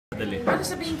dali. Ano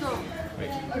sabihin ko?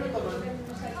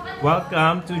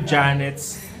 Welcome to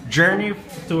Janette's journey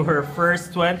to her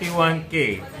first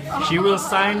 21K. She will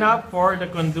sign up for the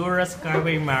Condura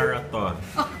Skyway Marathon.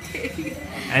 Okay.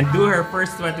 And do her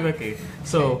first 21K.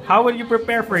 So, how will you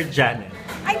prepare for it, Janet?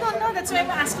 I don't know. That's why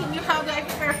I'm asking you, how do I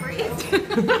prepare for it?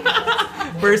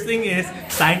 First thing is,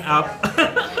 sign up.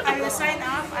 I will sign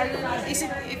up.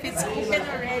 If it's open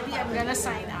already, I'm gonna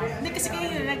sign up. Hindi kasi kayo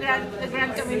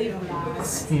nag-run kami ni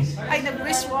Blas. Ay,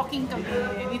 nag-brisk walking kami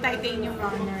ni Titanium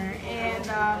Runner.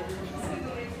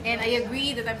 And I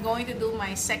agree that I'm going to do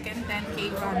my second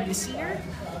 10K run this year.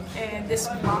 And this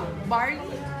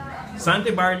Barley.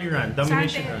 Sante Barley Run,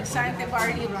 Domination Run. Sante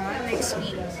Barley Run next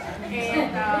week.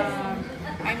 And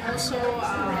I'm also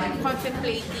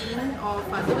contemplating of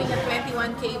doing a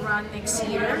 21K run next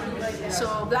year.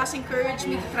 So Blas encouraged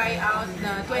me to try out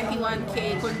the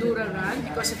 21K Condura Run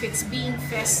because of its being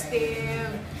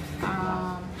festive,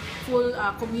 full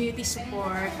community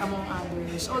support among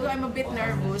others. Although I'm a bit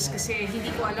nervous kasi hindi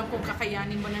ko alam kung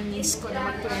kakayanin mo na miss ko na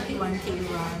mag 21K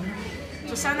run.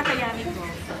 So sana kayanin ko.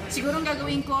 Siguro ang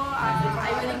gagawin ko, I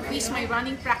will increase my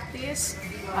running practice.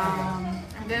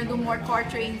 I'm gonna do more core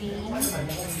training.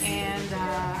 And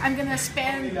I'm gonna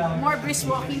spend more brisk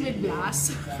walking with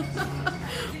Blas.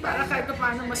 Para kahit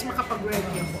paano mas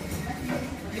makapag-ready ako.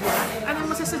 Diba?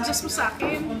 Anong masasuggest mo sa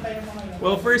akin?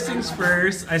 Well, first things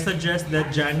first, I suggest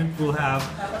that Janet will have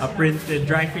a printed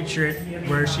dry fit shirt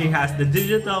where she has the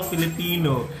Digital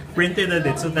Filipino printed on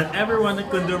it so that everyone at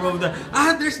Condura will know,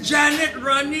 there's Janet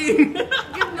running!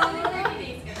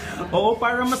 Oo,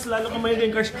 para mas lalo ka may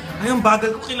crush. Ay, ang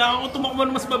bagal ko, kailangan ko tumakbo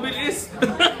na mas mabilis.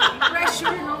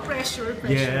 Pressure, no? Pressure.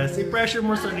 Yes, i-pressure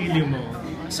mo sarili mo.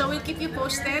 So we'll keep you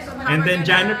posted on how And then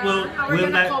Janet will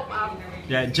cope up.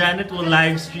 Yeah, Janet will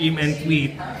live stream and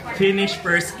tweet, finish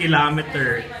first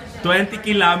kilometer, 20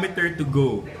 kilometer to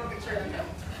go.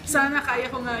 Sana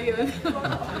kaya ko nga yun.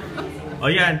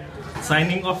 O yan,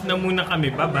 signing off na muna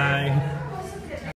kami. Bye-bye!